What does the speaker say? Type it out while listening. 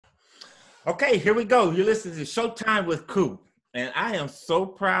Okay, here we go. You're listening to Showtime with Coop, and I am so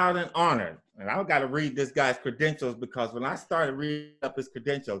proud and honored. And I've got to read this guy's credentials because when I started reading up his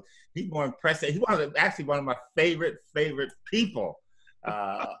credentials, he's more impressive. He was actually one of my favorite people,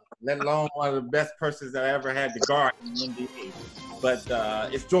 uh, let alone one of the best persons that I ever had to guard in the NBA.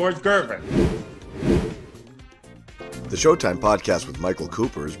 But it's George Gervin. The Showtime podcast with Michael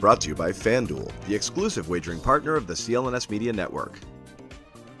Cooper is brought to you by FanDuel, the exclusive wagering partner of the CLNS Media Network.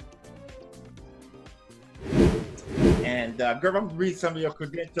 And Gerb, I'm going to read some of your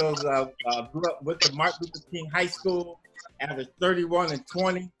credentials. Grew up with the Martin Luther King High School, averaged 31 and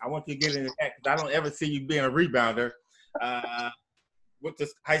 20. I want you to get into that because I don't ever see you being a rebounder. Went to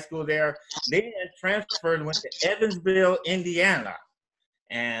high school there. Then transferred and went to Evansville, Indiana,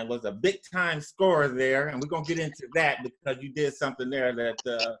 and was a big-time scorer there. And we're going to get into that because you did something there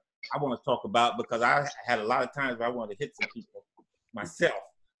that I want to talk about because I had a lot of times where I wanted to hit some people myself.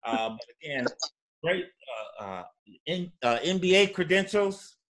 But again, great NBA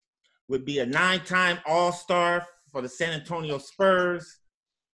credentials would be a 9-time All-Star for the San Antonio Spurs,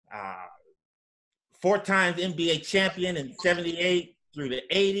 4 times NBA champion in 78 through the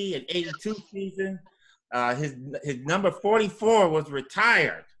 80 and 82 season. His number 44 was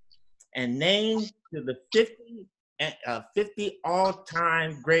retired and named to the 50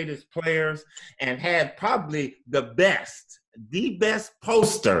 all-time greatest players and had probably the best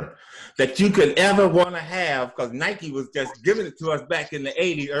poster that you could ever want to have because Nike was just giving it to us back in the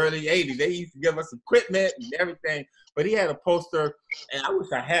 80s, early 80s. They used to give us equipment and everything, but he had a poster, and I wish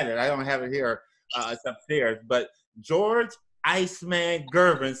I had it. I don't have it here. It's upstairs. But George Iceman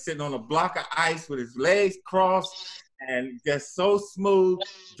Gervin sitting on a block of ice with his legs crossed and just so smooth.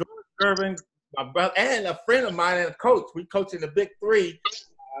 George Gervin, my brother, and a friend of mine and a coach. We coach in the Big Three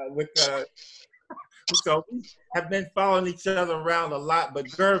so we have been following each other around a lot. But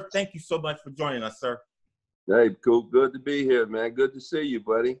Gerv, thank you so much for joining us, sir. Hey, cool. Good to be here, man. Good to see you,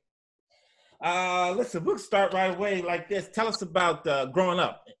 buddy. Listen, we'll start right away like this. Tell us about growing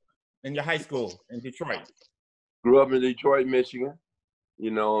up in your high school in Detroit. Grew up in Detroit, Michigan.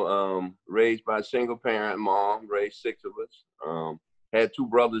 Raised by a single parent mom, raised 6 of us. Had 2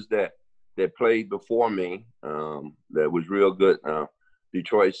 brothers that played before me that was real good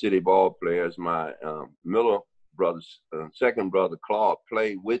Detroit City ball players. My middle brother's second brother, Claude,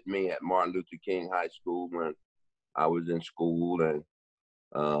 played with me at Martin Luther King High School when I was in school and,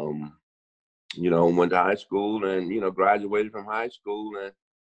 went to high school and, graduated from high school and,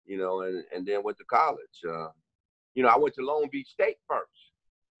 and then went to college. I went to Long Beach State first.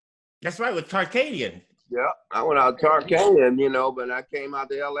 That's right, with Tarkanian. Yeah, I went out to Tarkanian, but I came out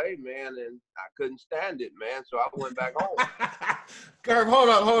to L.A., man, and I couldn't stand it, man, so I went back home. Gerb,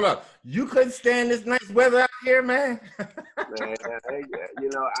 hold up. You couldn't stand this nice weather out here, man? Man,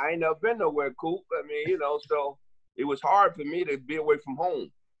 I ain't never been nowhere, Coop. So it was hard for me to be away from home.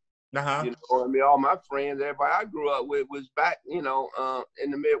 Uh-huh. All my friends, everybody I grew up with was back, in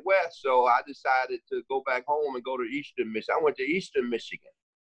the Midwest, so I decided to go back home and go to Eastern Michigan. I went to Eastern Michigan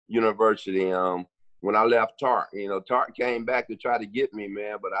University, when I left Tark. Tark came back to try to get me,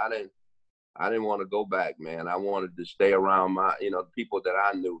 man, but I didn't want to go back, man. I wanted to stay around my, the people that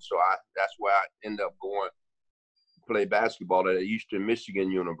I knew. So that's where I ended up going to play basketball at Eastern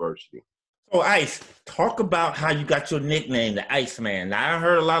Michigan University. So, Ice, talk about how you got your nickname, the Iceman. Now, I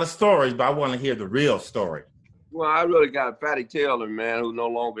heard a lot of stories, but I want to hear the real story. Well, I really got Fatty Taylor, man, who's no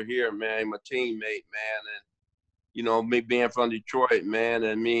longer here, man, my teammate, man. And, me being from Detroit, man,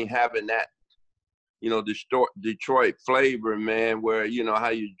 and me having that, Detroit flavor, man, where, how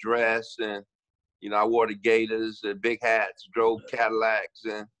you dress and, I wore the Gators, the big hats, drove Cadillacs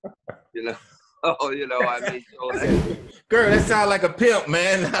and, so Girl, that sounds like a pimp,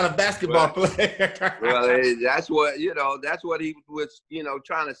 man, not a basketball player. Well, that's what he was,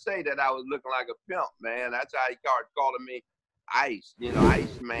 trying to say, that I was looking like a pimp, man. That's how he started calling me Ice,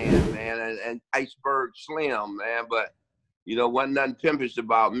 Iceman, man, and Iceberg Slim, man. But, wasn't nothing pimpish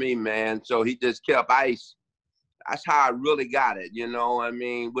about me, man. So he just kept Ice. That's how I really got it,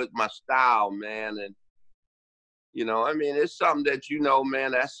 with my style, man. And, it's something that,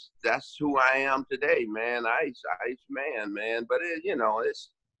 man, that's who I am today, man. Iceman, man. But,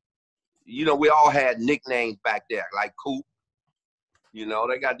 we all had nicknames back there, like Coop. They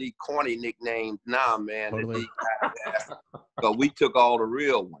got these corny nicknames now, man. Totally. But we took all the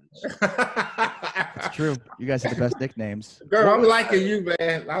real ones. It's true. You guys have the best nicknames. Girl, I'm liking you,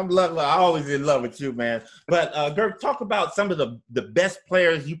 man. I always in love with you, man. But, Girl, talk about some of the best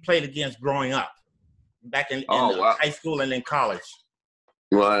players you played against growing up, back in high school and in college.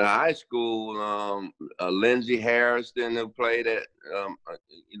 Well, in high school, Lindsey Harrison, who played at,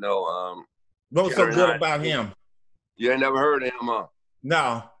 What was so good about him? You ain't never heard of him, huh?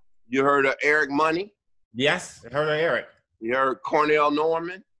 No. You heard of Eric Money? Yes, I heard of Eric. You heard Cornell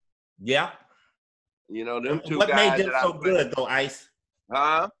Norman? Yeah. You know, them two what guys. What made them so good, though, Ice?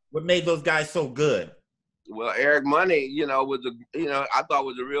 Huh? What made those guys so good? Well, Eric Money, I thought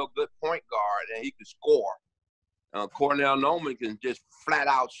was a real good point guard, and he could score. Cornell Norman can just flat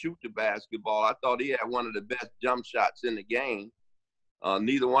out shoot the basketball. I thought he had one of the best jump shots in the game.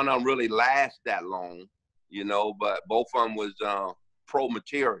 Neither one of them really last that long, but both of them was pro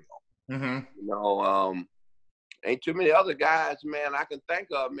material. Mm-hmm. Ain't too many other guys, man, I can think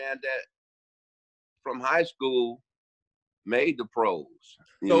of, man, that from high school made the pros.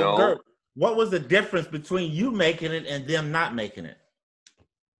 Gert, what was the difference between you making it and them not making it?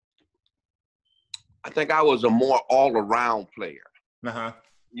 I think I was a more all-around player. Uh-huh.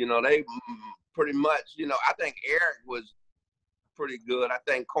 They pretty much, I think Eric was pretty good. I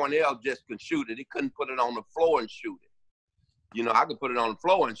think Cornell just could shoot it. He couldn't put it on the floor and shoot it. I could put it on the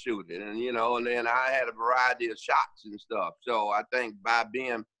floor and shoot it. And, and then I had a variety of shots and stuff. So I think by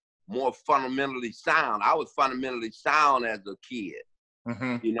being more fundamentally sound, I was fundamentally sound as a kid.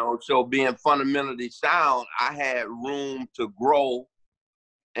 Mm-hmm. So being fundamentally sound, I had room to grow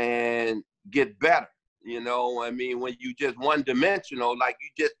and get better. When you just one-dimensional, like you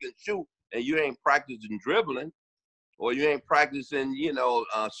just can shoot and you ain't practicing dribbling or you ain't practicing,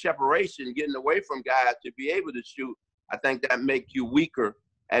 separation, getting away from guys to be able to shoot, I think that makes you weaker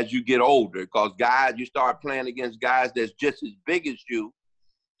as you get older because you start playing against guys that's just as big as you,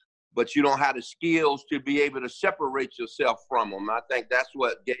 but you don't have the skills to be able to separate yourself from them. I think that's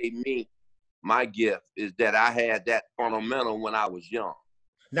what gave me my gift is that I had that fundamental when I was young.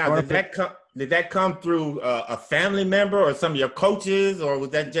 Now, did that come through a family member or some of your coaches, or was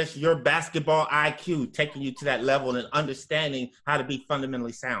that just your basketball IQ taking you to that level and understanding how to be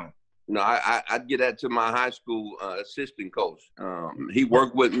fundamentally sound? No, I'd get that to my high school assistant coach. He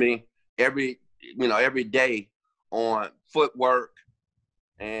worked with me every day on footwork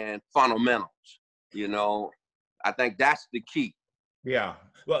and fundamentals. I think that's the key. Yeah.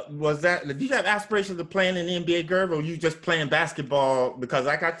 Well, did you have aspirations of playing in the NBA, Gerv, or were you just playing basketball? Because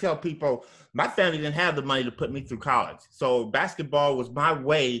like I tell people, my family didn't have the money to put me through college. So basketball was my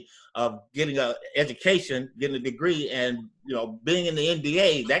way of getting an education, getting a degree, and, being in the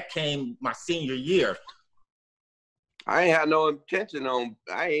NBA, that came my senior year. I ain't had no intention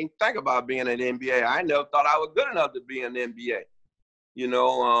I ain't think about being in the NBA. I never thought I was good enough to be in the NBA.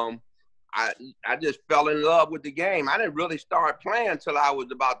 I just fell in love with the game. I didn't really start playing until I was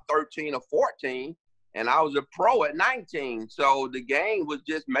about 13 or 14, and I was a pro at 19. So the game was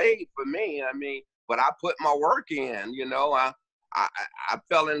just made for me. But I put my work in. I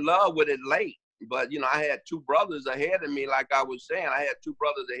fell in love with it late. But, I had two brothers ahead of me, like I was saying. I had two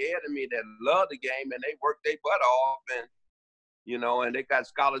brothers ahead of me that loved the game, and they worked their butt off. And, and they got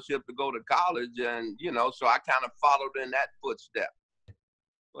scholarship to go to college. And, so I kind of followed in that footstep.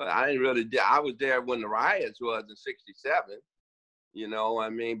 Well, I was there when the riots was in '67,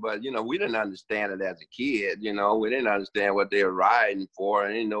 but, we didn't understand it as a kid, we didn't understand what they were rioting for.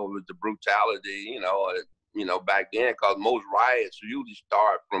 And, it was the brutality, back then, because most riots usually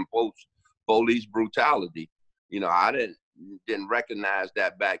start from police brutality. I didn't recognize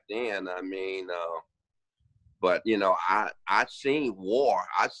that back then. But, I seen war.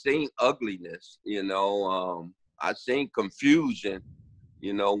 I seen ugliness, I seen confusion.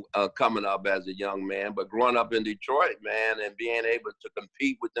 Coming up as a young man, but growing up in Detroit, man, and being able to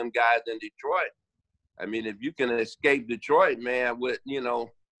compete with them guys in Detroit. If you can escape Detroit, man, with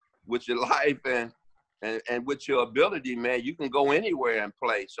with your life and with your ability, man, you can go anywhere and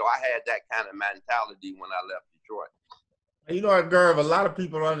play. So I had that kind of mentality when I left Detroit. You know what, Gerv, a lot of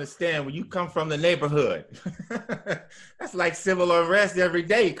people don't understand when you come from the neighborhood. That's like civil unrest every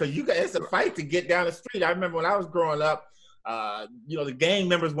day because it's a fight to get down the street. I remember when I was growing up, the gang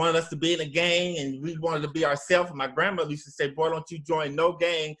members wanted us to be in a gang and we wanted to be ourselves. And my grandmother used to say, boy, don't you join no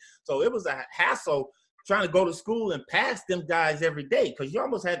gang. So it was a hassle trying to go to school and pass them guys every day because you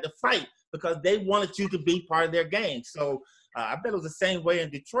almost had to fight because they wanted you to be part of their gang. So I bet it was the same way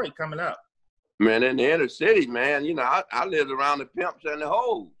in Detroit coming up. Man, in the inner city, man, I lived around the pimps and the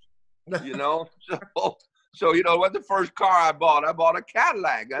hoes, So, what the first car I bought? I bought a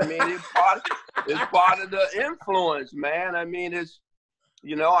Cadillac. It's part of the influence, man. I didn't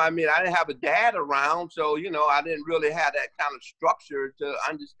have a dad around, so, I didn't really have that kind of structure to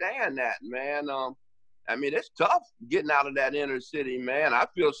understand that, man. It's tough getting out of that inner city, man. I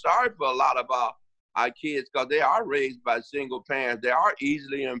feel sorry for a lot of our kids because they are raised by single parents. They are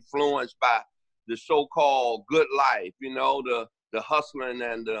easily influenced by the so-called good life, the hustling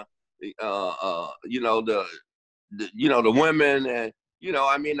and the you know, the women, and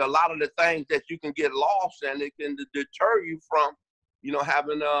I mean, a lot of the things that you can get lost, and it can deter you from,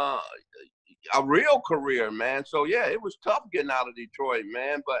 having a real career, man. So yeah, it was tough getting out of Detroit,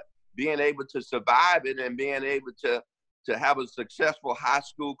 man, but being able to survive it and being able to have a successful high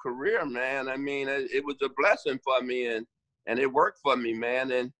school career, man. I mean, it was a blessing for me, and it worked for me,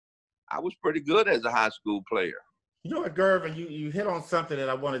 man. And I was pretty good as a high school player. You know what, Gervin, you hit on something that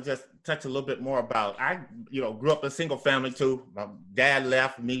I want to just touch a little bit more about. I, grew up in a single family too. My dad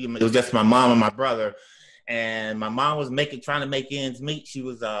left me. It was just my mom and my brother. And my mom was trying to make ends meet. She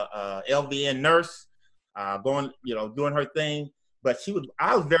was a LVN nurse, doing her thing. But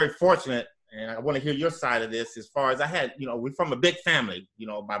I was very fortunate, and I want to hear your side of this as far as I had, we're from a big family.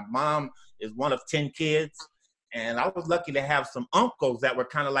 My mom is one of 10 kids, and I was lucky to have some uncles that were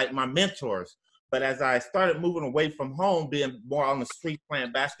kind of like my mentors. But as I started moving away from home, being more on the street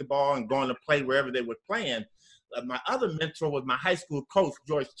playing basketball and going to play wherever they were playing, my other mentor was my high school coach,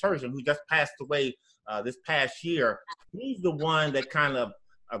 George Gervin, who just passed away this past year. He's the one that kind of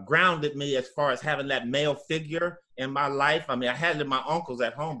grounded me as far as having that male figure in my life. I mean, I had my uncles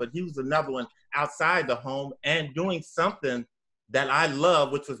at home, but he was another one outside the home and doing something that I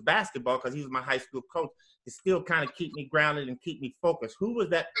love, which was basketball, because he was my high school coach, to still kind of keep me grounded and keep me focused. Who was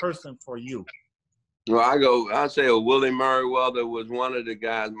that person for you? Well, I say Willie Merriweather was one of the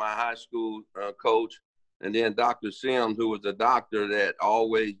guys, my high school coach, and then Dr. Sims, who was a doctor that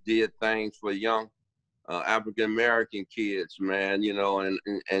always did things for young African-American kids, man, and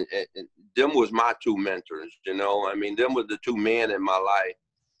them was my two mentors, I mean, them was the two men in my life,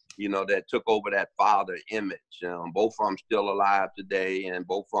 that took over that father image. Both of them still alive today, and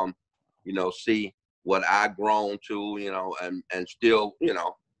both of them, see what I grown to, and still,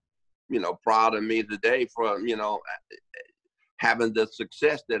 proud of me today for, having the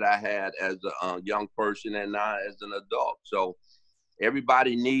success that I had as a young person and now as an adult. So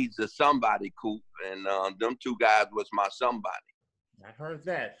everybody needs a somebody, Coop, and them two guys was my somebody. I heard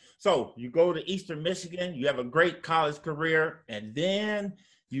that. So you go to Eastern Michigan, you have a great college career, and then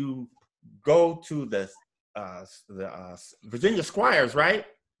you go to the Virginia Squires, right?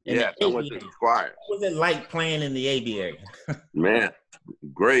 Yeah, I went to the Squires. What was it like playing in the ABA? Man,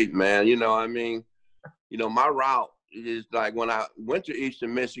 great, man. I mean, my route is like when I went to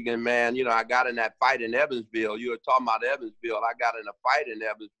Eastern Michigan, man, I got in that fight in Evansville. You were talking about Evansville. I got in a fight in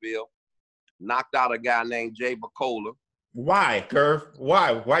Evansville, knocked out a guy named Jay Bacola. Why, Curve?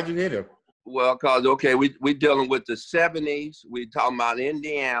 Why? Why'd you hit him? Well, because, okay, we dealing with the 70s. We talking about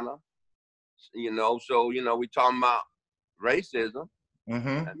Indiana, so, we talking about racism.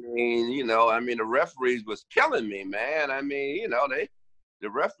 Mm-hmm. I mean, the referees was killing me, man. I mean, the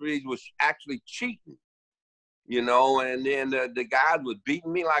referees was actually cheating, and then the guys was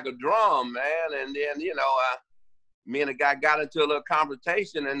beating me like a drum, man. And then, me and the guy got into a little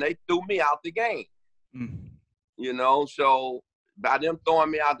confrontation, and they threw me out the game. So by them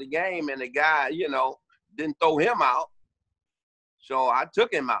throwing me out the game, and the guy, didn't throw him out, so I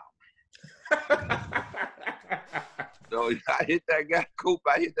took him out. So I hit that guy, Coop.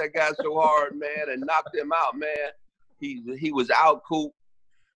 I hit that guy so hard, man, and knocked him out, man. He was out, Coop,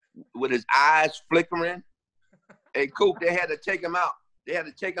 with his eyes flickering. Hey, Coop, they had to take him out. They had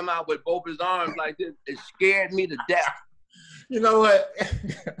to take him out with both his arms like this. It scared me to death. You know what?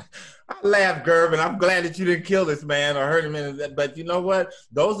 I laugh, Gervin. I'm glad that you didn't kill this man or hurt him. But you know what?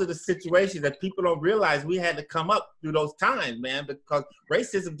 Those are the situations that people don't realize we had to come up through those times, man, because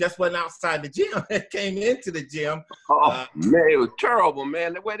racism just wasn't outside the gym. It came into the gym. Oh, man, it was terrible,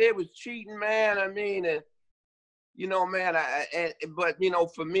 man. The way they was cheating, man. I mean, and, man, but,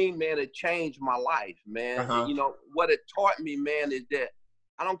 for me, man, it changed my life, man. Uh-huh. What it taught me, man, is that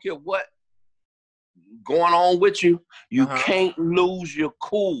I don't care what going on with you, you can't lose your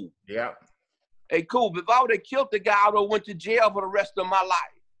cool. Yeah. Hey, cool. If I would have killed the guy, I would have went to jail for the rest of my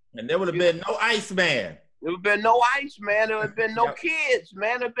life. And there would have been no ice man. There would have been no ice man. There would have been no kids,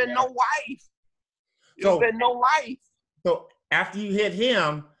 man. There would have been no wife. There would have been no life. So after you hit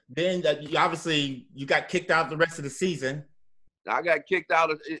him, then you got kicked out the rest of the season. I got kicked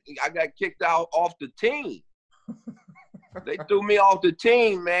out off the team. They threw me off the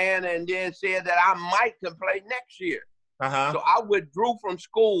team, man, and then said that I might can play next year. So I withdrew from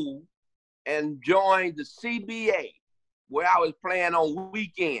school and joined the CBA, where I was playing on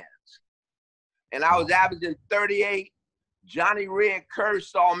weekends. And I was averaging 38. Johnny Red Kerr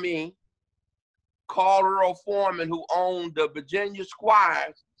saw me. Carl Earl Foreman, who owned the Virginia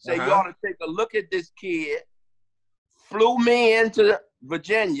Squires, said, you ought to take a look at this kid. Flew me into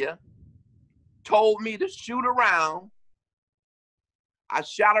Virginia, told me to shoot around. I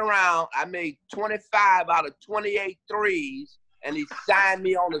shot around. I made 25 out of 28 threes, and he signed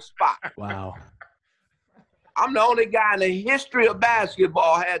me on the spot. Wow. I'm the only guy in the history of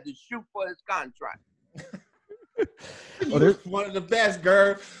basketball had to shoot for his contract. You was one of the best,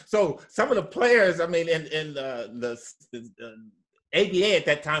 Gerv. So some of the players, I mean, in the ABA at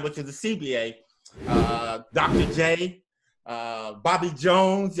that time, which is the CBA, Dr. J, Bobby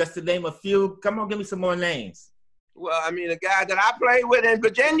Jones, just to name a few. Come on, give me some more names. Well, I mean, the guy that I played with in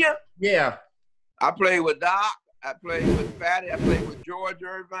Virginia. Yeah. I played with Doc. I played with Fatty. I played with George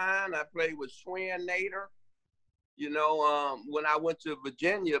Gervin. I played with Swin Nader. You know, when I went to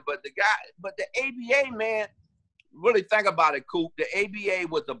Virginia, but the ABA, man, really think about it, Coop. The ABA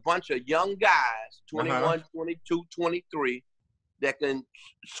was a bunch of young guys, 21, 22, 23, that can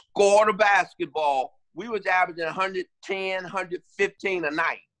score the basketball. We was averaging 110, 115 a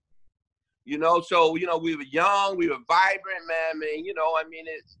night. You know, so, you know, we were young, we were vibrant, man. I mean, you know, I mean,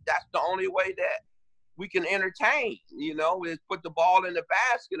 that's the only way that we can entertain, you know, is put the ball in the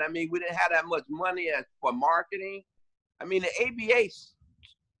basket. I mean, we didn't have that much money for marketing. I mean, the ABA,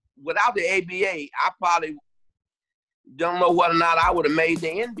 without the ABA, I probably don't know whether or not I would have made the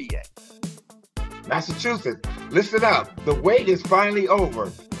NBA. Massachusetts, listen up. The wait is finally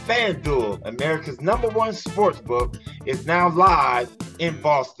over. FanDuel, America's #1 sports book, is now live in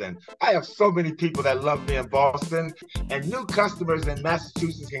Boston. I have so many people that love me in Boston, and new customers in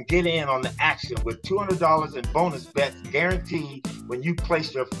Massachusetts can get in on the action with $200 in bonus bets guaranteed when you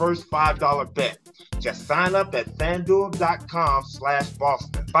place your first $5 bet. Just sign up at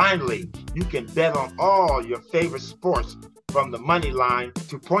FanDuel.com/Boston. Finally, you can bet on all your favorite sports, from the money line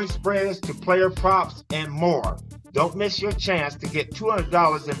to point spreads to player props and more. Don't miss your chance to get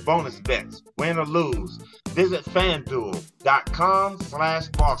 $200 in bonus bets, win or lose. Visit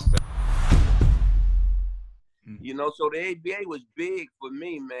FanDuel.com/Boston. You know, so the ABA was big for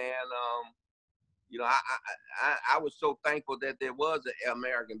me, man. You know, I was so thankful that there was an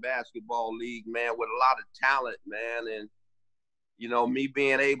American Basketball League, man, with a lot of talent, man. And, you know, me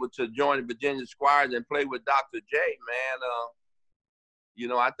being able to join the Virginia Squires and play with Dr. J, man, you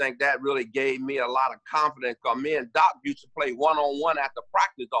know, I think that really gave me a lot of confidence, because me and Doc used to play one-on-one after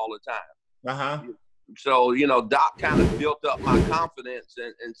practice all the time. So, you know, Doc kind of built up my confidence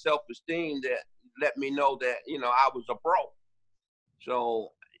and self-esteem that let me know that, you know, I was a pro.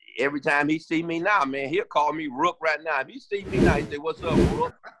 So every time he see me now, man, he'll call me Rook right now. If he see me now, he say, "What's up,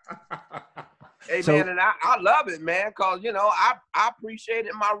 Rook?" Hey, man, and I love it, man, because, you know, I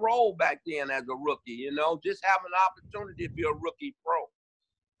appreciated my role back then as a rookie, you know, just having an opportunity to be a rookie pro,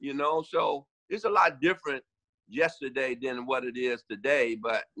 you know. So it's a lot different yesterday than what it is today,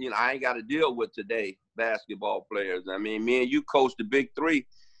 but, you know, I ain't got to deal with today basketball players. I mean, me and you coach the Big Three.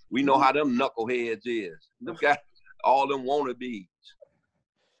 We know how them knuckleheads is. Them guys, all them wannabes.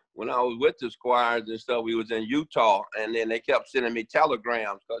 When I was with the Squires and stuff, we was in Utah, and then they kept sending me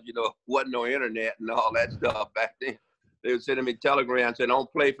telegrams because, you know, wasn't no internet and all that stuff back then. They were sending me telegrams saying,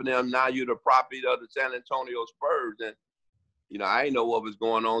 "Don't play for them. Now you're the property of the San Antonio Spurs." And, you know, I didn't know what was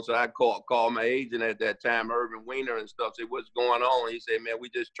going on, so I called my agent at that time, Irvin Weiner and stuff, said, "What's going on?" And he said, "Man, we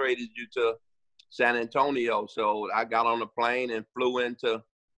just traded you to San Antonio." So I got on the plane and flew into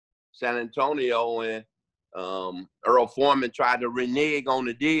San Antonio, and Earl Foreman tried to renege on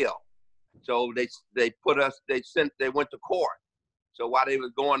the deal. So they went to court. So while they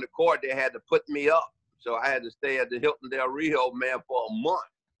was going to court, they had to put me up. So I had to stay at the Hilton Del Rio, man, for a month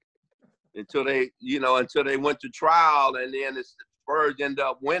until they went to trial, and then the Spurs ended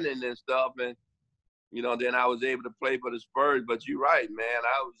up winning and stuff. And, you know, then I was able to play for the Spurs. But you're right, man.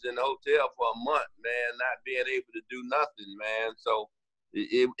 I was in the hotel for a month, man, not being able to do nothing, man. So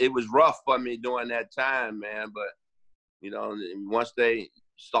it was rough for me during that time, man. But, you know, once they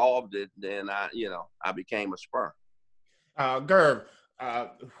solved it, then I became a Spur. Gerv,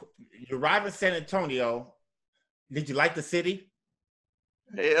 you arrived in San Antonio. Did you like the city?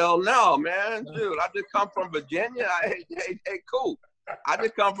 Hell no, man. Dude, I just come from Virginia. Hey, cool. I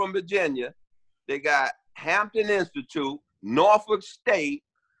just come from Virginia. They got Hampton Institute, Norfolk State,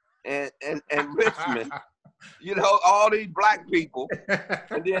 and Richmond. You know, all these black people.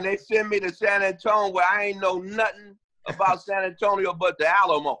 And then they send me to San Antonio, where I ain't know nothing about San Antonio but the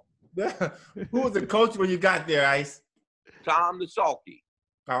Alamo. Who was the coach when you got there, Ice? Tom the Sulky.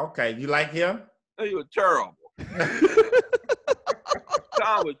 Oh, okay. You like him? He was terrible.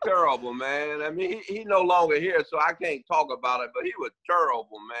 Tom was terrible, man. I mean, he no longer here, so I can't talk about it, but he was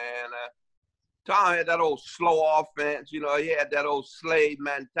terrible, man. Tom had that old slow offense. You know, he had that old slave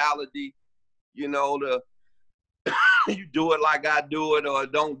mentality. You know, you do it like I do it or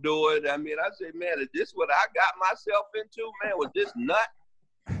don't do it. I mean, I said, man, is this what I got myself into, man? Was this nut?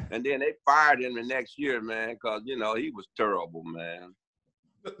 And then they fired him the next year, man, because, you know, he was terrible, man.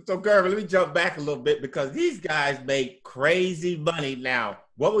 So, Gervin, let me jump back a little bit because these guys make crazy money now.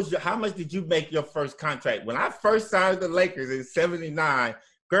 How much did you make your first contract? When I first signed the Lakers in '79,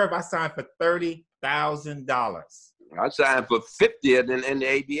 Gerv, I signed for $30,000. I signed for 50 in the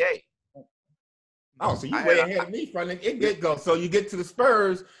ABA. Oh, so you way ahead of me from the get-go. So you get to the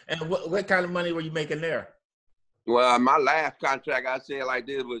Spurs, and what kind of money were you making there? Well, my last contract, I said like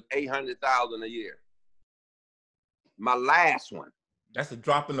this, was $800,000 a year. My last one. That's a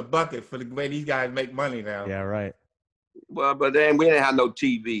drop in the bucket for the way these guys make money now. Yeah, right. Well, but then we didn't have no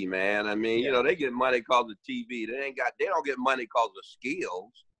TV, man. I mean, you know, they get money because of TV. They don't get money because of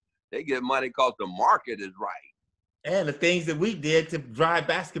skills. They get money because the market is right. And the things that we did to drive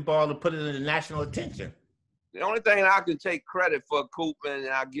basketball to put it in the national attention. The only thing I can take credit for, Coop, and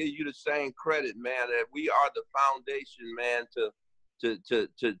I'll give you the same credit, man, that we are the foundation, man,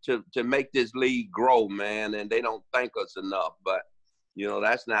 to make this league grow, man, and they don't thank us enough. But, you know,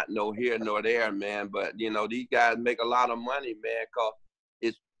 that's not no here nor there, man. But, you know, these guys make a lot of money, man, because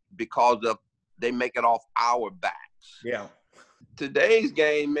they make it off our backs. Yeah. Today's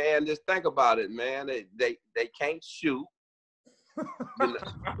game, man, just think about it, man. They can't shoot.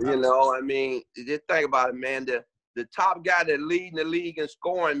 You know, I mean, just think about it, man. The top guy that leading the league in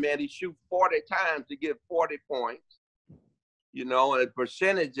scoring, man, he shoot 40 times to get 40 points. You know, and the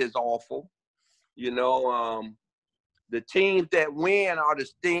percentage is awful. You know, the teams that win are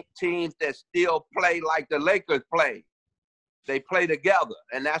the teams that still play like the Lakers play. They play together,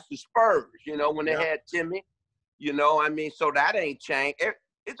 and that's the Spurs, you know, when they had Timmy. You know, I mean, so that ain't changed.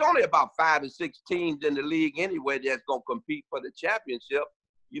 It's only about 5 or 6 teams in the league anyway that's going to compete for the championship.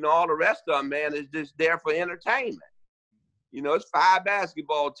 You know, all the rest of them, man, is just there for entertainment. You know, it's 5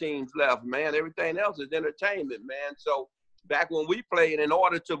 basketball teams left, man. Everything else is entertainment, man. So back when we played, in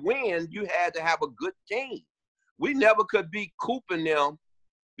order to win, you had to have a good team. We never could beat Coop and them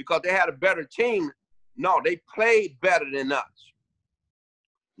because they had a better team. No, they played better than us.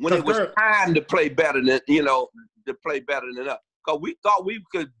 When it was time to play better than, you know, to play better than us. Because we thought we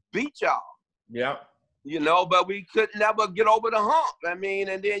could beat y'all. Yeah. You know, but we could never get over the hump. I mean,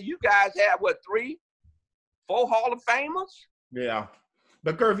 and then you guys had, 3, 4 Hall of Famers? Yeah.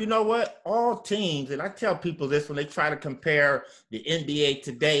 But, Gerv, you know what? All teams, and I tell people this when they try to compare the NBA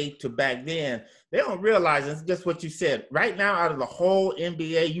today to back then, they don't realize it's just what you said. Right now, out of the whole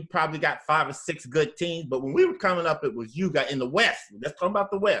NBA, you probably got 5 or 6 good teams. But when we were coming up, it was you guys in the West. Let's talk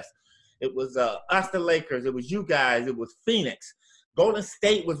about the West. It was us, the Lakers. It was you guys. It was Phoenix. Golden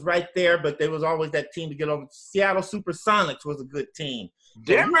State was right there, but there was always that team to get over. Seattle Supersonics was a good team.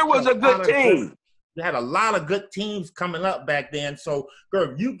 Denver was a good team. You had a lot of good teams coming up back then. So,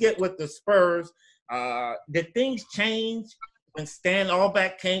 Gerv, you get with the Spurs. Did things change when Stan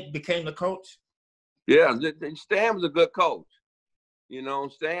Albeck became the coach? Yeah, Stan was a good coach. You know,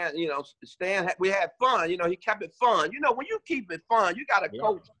 Stan, we had fun. You know, he kept it fun. You know, when you keep it fun, you got a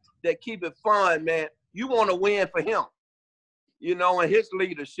coach that keep it fun, man. You want to win for him. You know, and his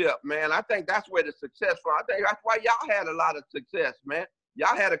leadership, man. I think that's where the success from. I think that's why y'all had a lot of success, man.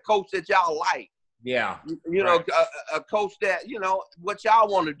 Y'all had a coach that y'all like. Yeah. You know, a coach that, you know, what y'all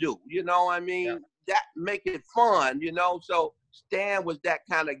want to do. You know, I mean, that make it fun, you know. So Stan was that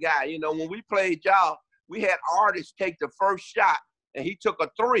kind of guy. You know, when we played y'all, we had artists take the first shot, and he took a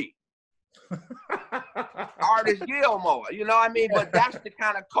 3. Artist Gilmore, you know what I mean? But that's the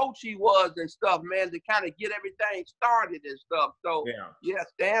kind of coach he was and stuff, man, to kind of get everything started and stuff. So, yeah,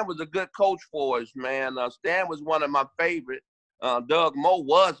 Stan was a good coach for us, man. Stan was one of my favorite. Doug Moe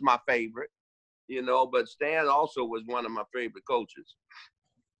was my favorite, you know, but Stan also was one of my favorite coaches.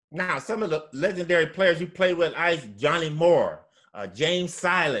 Now, some of the legendary players you played with, Johnny Moore, James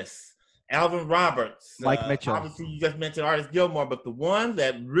Silas, Alvin Roberts, Mike Mitchell. Obviously, you just mentioned Artist Gilmore, but the one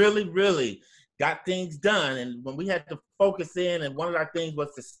that really, really got things done, and when we had to focus in, and one of our things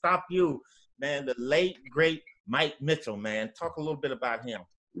was to stop you, man, the late, great Mike Mitchell, man. Talk a little bit about him.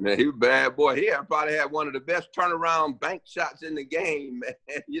 Man, he was a bad boy. He probably had one of the best turnaround bank shots in the game,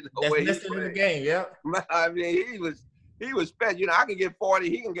 man. You know, that's listed in the game, yeah. I mean, he was special. You know, I can get 40,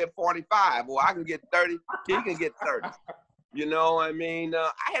 he can get 45, or I can get 30, he can get 30. You know, I mean,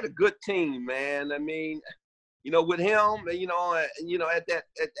 I had a good team, man. I mean, you know, with him, you know, at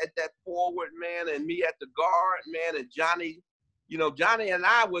that forward, man, and me at the guard, man, and Johnny, you know, Johnny and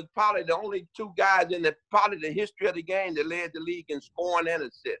I was probably the only 2 guys in probably the history of the game that led the league in scoring and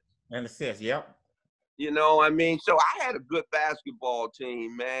assists. And assists, yep. You know, I mean, so I had a good basketball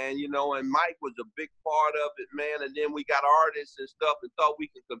team, man, you know, and Mike was a big part of it, man. And then we got artists and stuff and thought we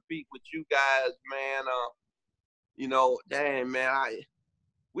could compete with you guys, man. You know, dang, man,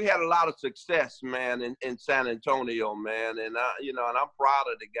 we had a lot of success, man, in San Antonio, man. And and I'm proud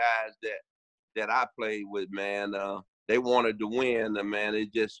of the guys that I played with, man. They wanted to win, man.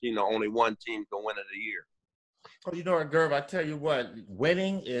 It just, only one team can win it a year. Oh, you know what, Gerv, I tell you what,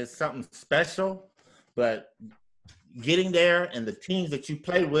 winning is something special, but getting there and the teams that you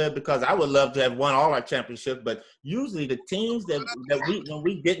play with, because I would love to have won all our championships, but usually the teams that when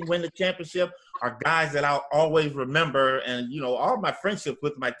we didn't win the championship are guys that I'll always remember. And, all my friendships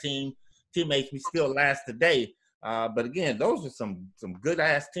with my teammates, we still last today. But again, those are some good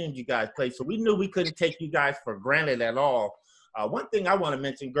ass teams you guys played. So we knew we couldn't take you guys for granted at all. One thing I want to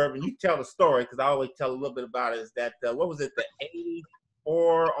mention, Gervin, you tell the story, because I always tell a little bit about it, is that, what was it, the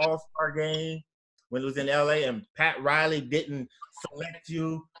 84 All-Star game when it was in LA and Pat Riley didn't select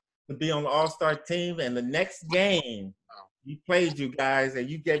you to be on the All-Star team. And the next game, you played you guys and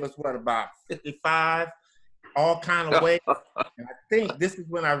you gave us, about 55, all kind of ways. And I think this is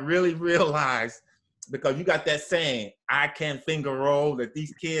when I really realized, because you got that saying, I can finger roll, that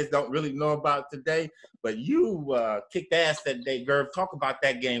these kids don't really know about today. But you kicked ass that day, Gerv. Talk about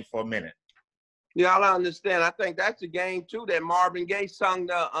that game for a minute. Yeah, I understand. I think that's the game, too, that Marvin Gaye sung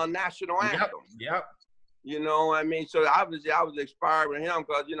the national anthem. Yep. So obviously I was inspired with him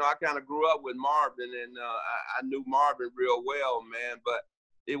because, I kind of grew up with Marvin, and I knew Marvin real well, man. But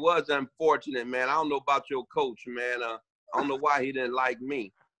it was unfortunate, man. I don't know about your coach, man. I don't know why he didn't like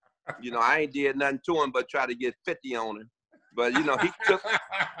me. I ain't did nothing to him but try to get 50 on him. But,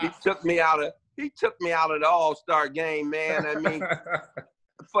 he took me out of the All-Star game, man.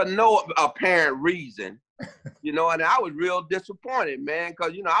 For no apparent reason, and I was real disappointed, man,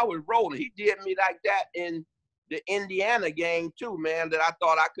 because, I was rolling. He did me like that in the Indiana game, too, man, that I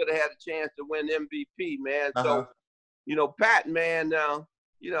thought I could have had a chance to win MVP, man. So, Pat, man,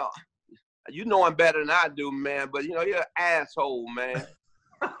 you know him better than I do, man, but, you're an asshole, man.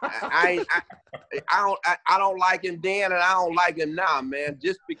 I don't like him then, and I don't like him now, man.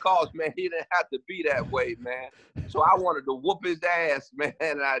 Just because, man, he didn't have to be that way, man. So I wanted to whoop his ass, man,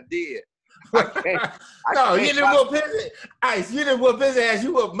 and I did. You didn't whoop his ass. You didn't whoop his ass.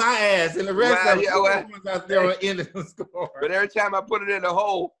 You whooped my ass, and the rest of the ones out there were in the score. But every time I put it in the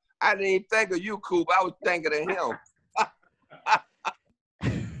hole, I didn't even think of you, Coop. I was thinking of him.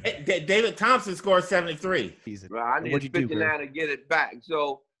 David Thompson scored 73. Well, I need 59 to get it back.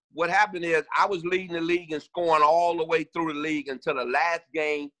 So what happened is I was leading the league and scoring all the way through the league until the last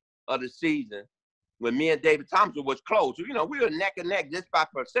game of the season when me and David Thompson was close. We were neck and neck just by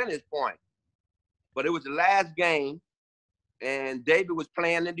percentage point. But it was the last game, and David was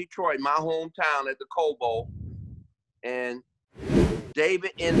playing in Detroit, my hometown, at the Cobo. And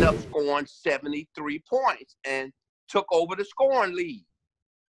David ended up scoring 73 points and took over the scoring lead.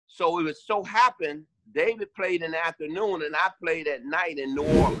 So it was so happened, David played in the afternoon and I played at night in New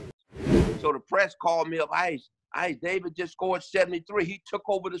Orleans. So the press called me up, Ice, David just scored 73. He took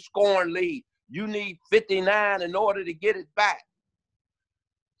over the scoring lead. You need 59 in order to get it back.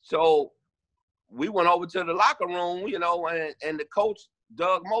 So we went over to the locker room, and the coach,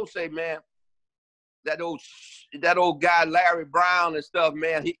 Doug Moe, said, man, that old guy, Larry Brown and stuff,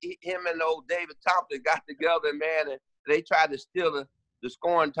 man, him and old David Thompson got together, man, and they tried to steal the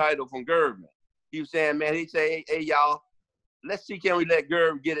scoring title from Gervin. He was saying, man, he said, hey, y'all, let's see, can we let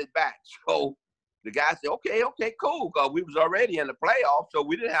Gervin get it back? So the guy said, okay, cool, because we was already in the playoffs, so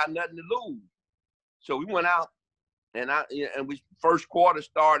we didn't have nothing to lose. So we went out, and we first quarter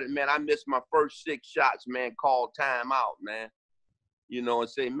started, man, I missed my first 6 shots, man, called timeout, man. And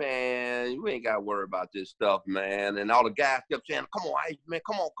say, man, you ain't got to worry about this stuff, man. And all the guys kept saying, come on, Ice, man,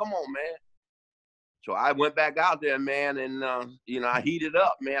 come on, man. So I went back out there, man, and, I heated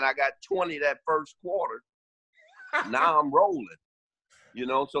up, man. I got 20 that first quarter. Now I'm rolling,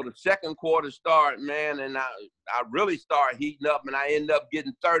 So the second quarter started, man, and I really started heating up, and I ended up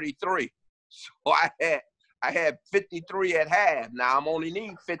getting 33. So I had 53 at half. Now I'm only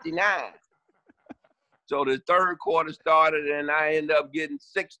need 59. So the third quarter started, and I ended up getting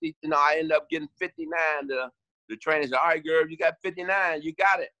 60. I ended up getting 59. The trainer said, all right, girl, you got 59. You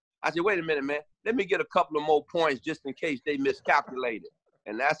got it. I said, wait a minute, man. Let me get a couple of more points just in case they miscalculated.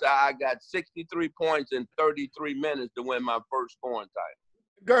 And that's how I got 63 points in 33 minutes to win my first scoring title.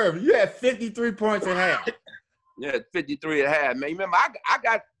 Gerv, you had 53 points at half. Yeah, 53 at half, man. Remember,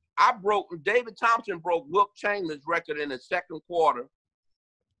 David Thompson broke Wilt Chamberlain's record in the second quarter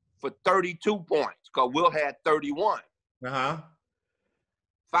for 32 points, because Wilt had 31. 5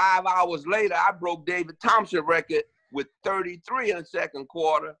 hours later, I broke David Thompson's record with 33 in the second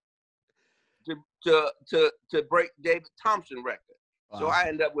quarter to break David Thompson's record. Wow. So I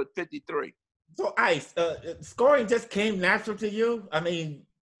ended up with 53. So, Ice, scoring just came natural to you? I mean,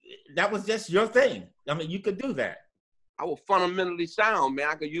 that was just your thing. I mean, you could do that. I was fundamentally sound, man.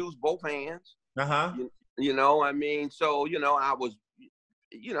 I could use both hands. Uh-huh. You know, I mean, so, you know, I was,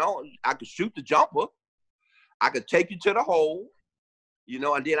 you know, I could shoot the jumper. I could take you to the hole, you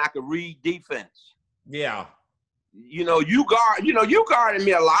know, and then I could read defense. Yeah. You know, you guarded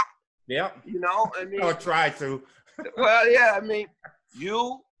me a lot. Yeah. You know, I mean. I'll try to. Well, yeah, I mean,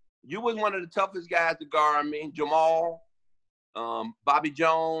 you was one of the toughest guys to guard me. Jamal, Bobby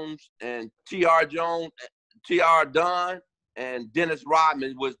Jones, and T.R. Dunn, and Dennis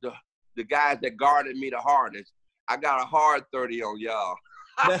Rodman was the guys that guarded me the hardest. I got a hard 30 on y'all.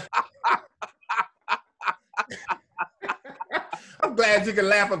 I'm glad you can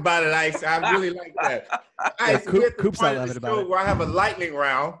laugh about it, Ice. I really like that. Ice, Coop's not laughing about it. Where I have a lightning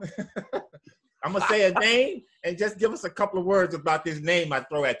round. I'm going to say a name and just give us a couple of words about this name I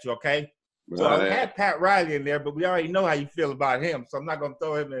throw at you, okay? So I had Pat Riley in there, but we already know how you feel about him, so I'm not going to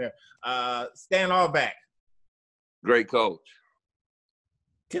throw him in there. Stan Albeck. Great coach.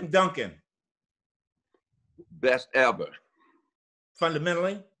 Tim Duncan. Best ever.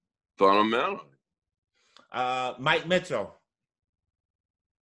 Fundamentally. Mike Mitchell.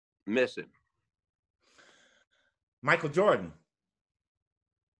 Missing. Michael Jordan.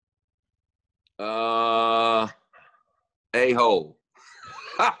 A-hole.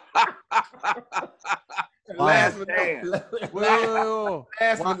 Last one.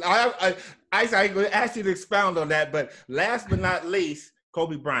 I ain't going to ask you to expound on that, but last but not least,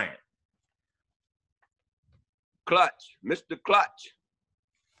 Kobe Bryant. Clutch. Mr. Clutch.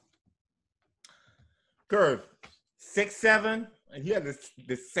 Gerv, 6'7", and you have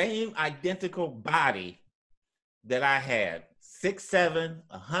the same identical body that I had. 6'7",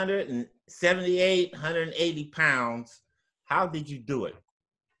 178, 180 pounds. How did you do it?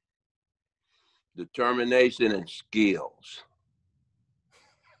 Determination and skills.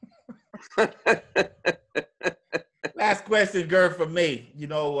 Last question, Gerv, for me. You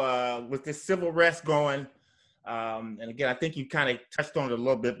know, with this civil unrest going, and again, I think you kind of touched on it a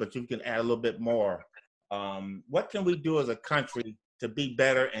little bit, but you can add a little bit more. What can we do as a country to be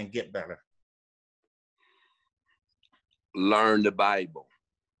better and get better? Learn the Bible.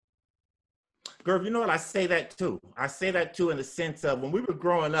 Gerv, you know what? I say that too. I say that too in the sense of when we were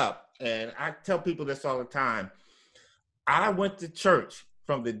growing up, and I tell people this all the time, I went to church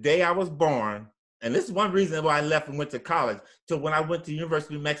from the day I was born, and this is one reason why I left and went to college, to when I went to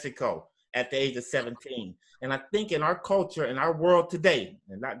University of Mexico at the age of 17. And I think in our culture, in our world today,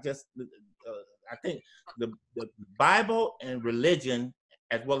 and not just, I think the Bible and religion,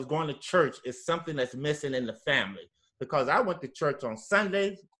 as well as going to church, is something that's missing in the family. Because I went to church on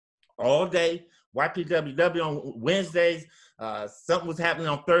Sundays, all day, YPWW on Wednesdays, something was happening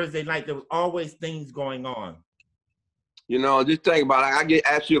on Thursday night. There was always things going on. You know, just think about it.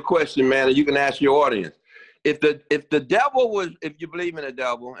 Ask you a question, man, and you can ask your audience. If the devil was, if you believe in the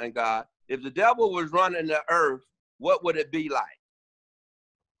devil and God, if the devil was running the earth, what would it be like?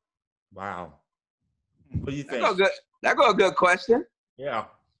 Wow. What do you think? That's a good question. Yeah.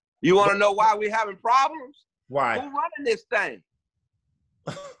 You want to know why we having problems? Why? Who running this thing?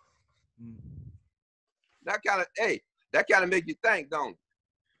 That kind of make you think, don't it?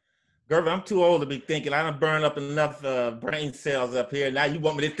 Gervin, I'm too old to be thinking. I done burned up enough brain cells up here. Now you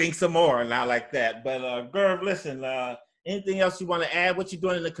want me to think some more, not like that. But Gerv, listen, anything else you want to add? What you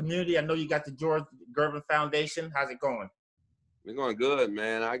doing in the community? I know you got the George Gervin Foundation. How's it going? We're going good,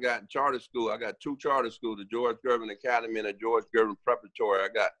 man. I got charter school. I got 2 charter schools, the George Gervin Academy and the George Gervin Preparatory. I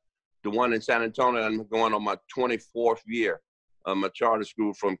got the one in San Antonio. I'm going on my 24th year of my charter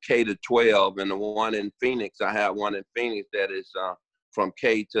school from K to 12. And the one in Phoenix, I have one in Phoenix that is from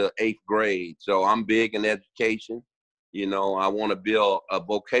K to 8th grade. So I'm big in education. You know, I want to build a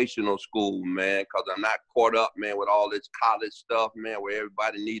vocational school, man, because I'm not caught up, man, with all this college stuff, man, where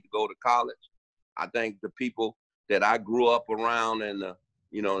everybody needs to go to college. I think the people that I grew up around and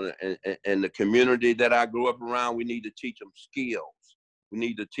and the community that I grew up around, we need to teach them skills. We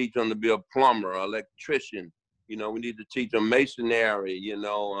need to teach them to be a plumber, an electrician. You know, we need to teach them masonry. You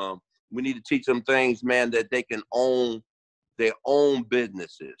know, we need to teach them things, man, that they can own their own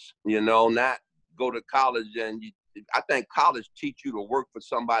businesses. You know, not go to college and I think college teach you to work for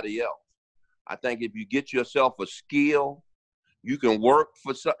somebody else. I think if you get yourself a skill, you can work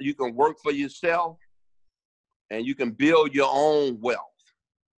for yourself, and you can build your own wealth.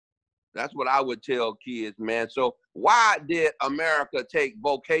 That's what I would tell kids, man. So why did America take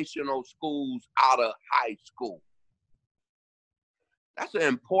vocational schools out of high school? That's an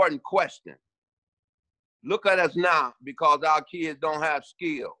important question. Look at us now, because our kids don't have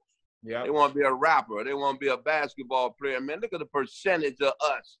skills. Yeah. They want to be a rapper. They want to be a basketball player. Man, look at the percentage of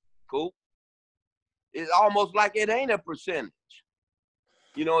us Coop. It's almost like it ain't a percentage.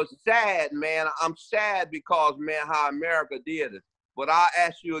 You know, it's sad, man. I'm sad because, man, how America did it. But I'll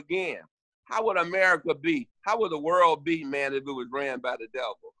ask you again, how would America be? How would the world be, man, if it was ran by the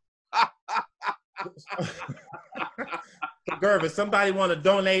devil? Gervin, if somebody want to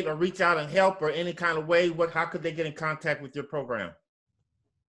donate or reach out and help or any kind of way, how could they get in contact with your program?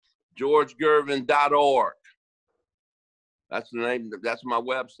 GeorgeGervin.org. That's the name. That's my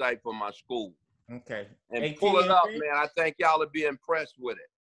website for my school. Okay. And pull it up, man. I think y'all will be impressed with it.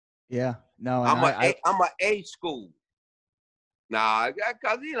 Yeah. No, I'm a A school. Nah,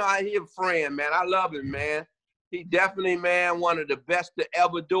 because, you know, I hear a friend, man. I love him, man. He definitely, man, one of the best to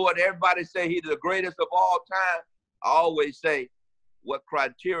ever do it. Everybody say he's the greatest of all time. I always say, what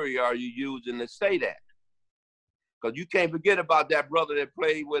criteria are you using to say that? Because you can't forget about that brother that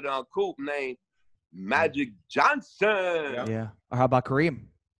played with Coop named Magic Johnson. Yeah. Or how about Kareem?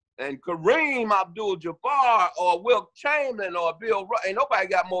 And Kareem Abdul-Jabbar or Wilt Chamberlain or Bill Russell. Ain't nobody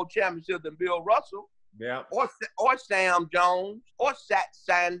got more championships than Bill Russell. Yeah. Or Sam Jones or Sat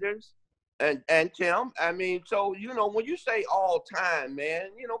Sanders and Tim. I mean, so, you know, when you say all time, man,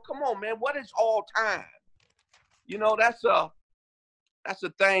 you know, come on, man, what is all time? You know, that's a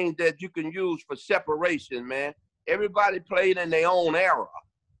thing that you can use for separation, man. Everybody played in their own era.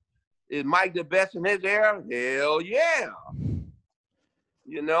 Is Mike the best in his era? Hell yeah.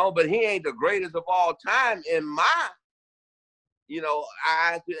 You know, but he ain't the greatest of all time in my, you know,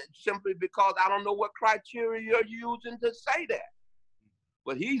 eyes, simply because I don't know what criteria you're using to say that.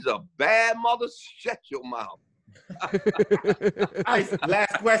 But he's a bad mother. Shut your mouth.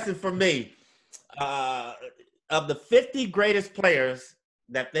 Last question for me. Of the 50 greatest players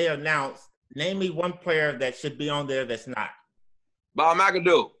that they announced, name me one player that should be on there that's not. Bob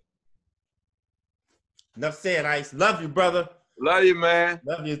McAdoo. Enough said, Ice. Love you, brother. Love you, man.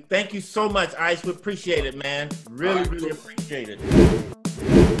 Love you. Thank you so much, Ice. We appreciate it, man. Really, really appreciate it.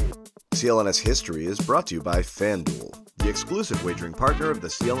 CLNS History is brought to you by FanDuel, the exclusive wagering partner of the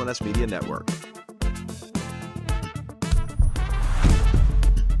CLNS Media Network.